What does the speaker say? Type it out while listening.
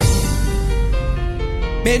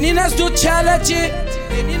Meninas do challenge,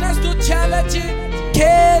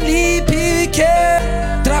 aquele pique.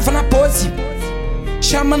 Trava na pose,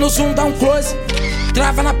 chama no zoom, dá um close.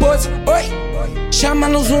 Trava na pose, oi. Chama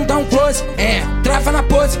no zoom, dá um close. Trava na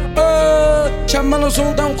pose, oh. Chama no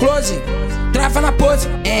zoom, dá um close. Trava na pose,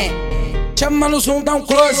 chama no zoom, dá um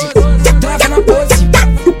close. Trava na pose,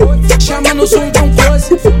 chama no zoom, dá um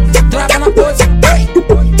close. Trava na pose, oi.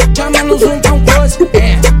 Chama no zoom, dá um close.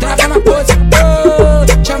 Trava na pose, oh.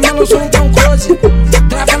 Chama no zoom, dá um close.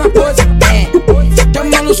 Trava na pose,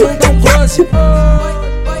 chama no zoom, dá um close.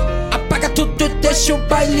 Apaga tudo, deixa o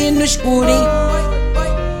baile no escurinho.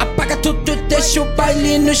 Apaga tudo, deixa o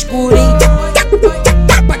baile no escurinho.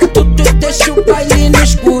 Apaga tudo, deixa o baile no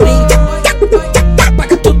escurinho.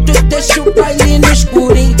 Apaga tudo, deixa o baile no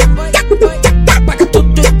escurinho. Apaga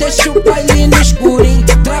tudo, deixa o baile no escurinho.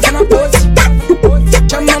 Trava na pose,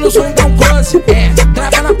 chama no zoom, dá um close.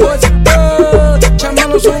 Trava na pose, oh. Chama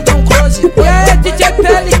no zoom, dá um close. E aí DJ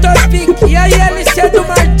Pele, TORVIC, e aí LC do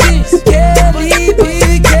Martins, aquele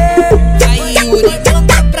pique. Aí Yuri,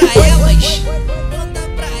 manda pra elas.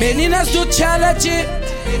 Meninas do challenge,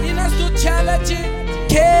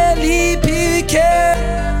 aquele pique.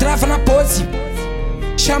 Trava na pose,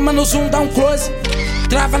 chama no zoom, dá um close.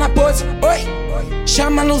 Trava na pose, oi.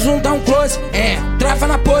 Chama no zoom, dá um close. Trava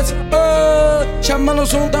na pose, oh. Chama no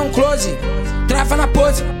zoom, dá um close. Trava na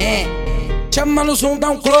pose, chama no zoom, dá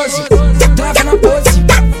um close. Trava na pose,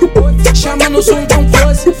 chama no zoom, dá um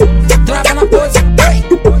close. Trava na pose, oi.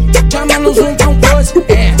 Chama no zoom, dá um close.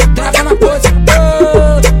 Trava na pose,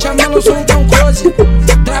 oh. Chama no zoom, dá um close.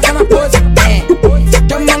 Trava na pose,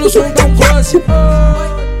 chama no zoom, dá um close.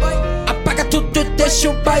 Apaga tudo, deixa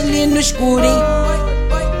o baile no escurinho.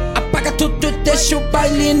 Apaga tudo, deixa o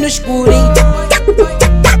baile no escurinho.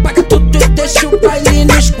 Apaga tudo, deixa o baile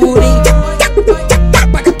no escurinho.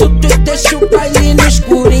 Apaga tudo, deixa o baile no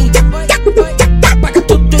escurinho. Apaga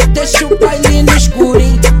tudo, deixa o baile no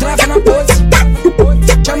escurinho. Trava na pose,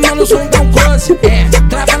 chama no zoom, dá um close.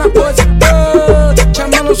 Trava na pose, oh.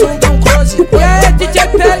 Chama no zoom, dá um close. E aí DJ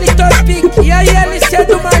Pele, TORVIC, e aí LC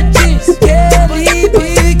do Martins, aquele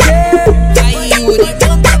pique. Aí Yuri,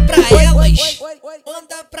 manda pra elas.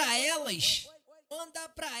 Manda pra elas. Manda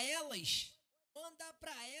pra elas. Manda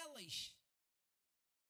pra elas.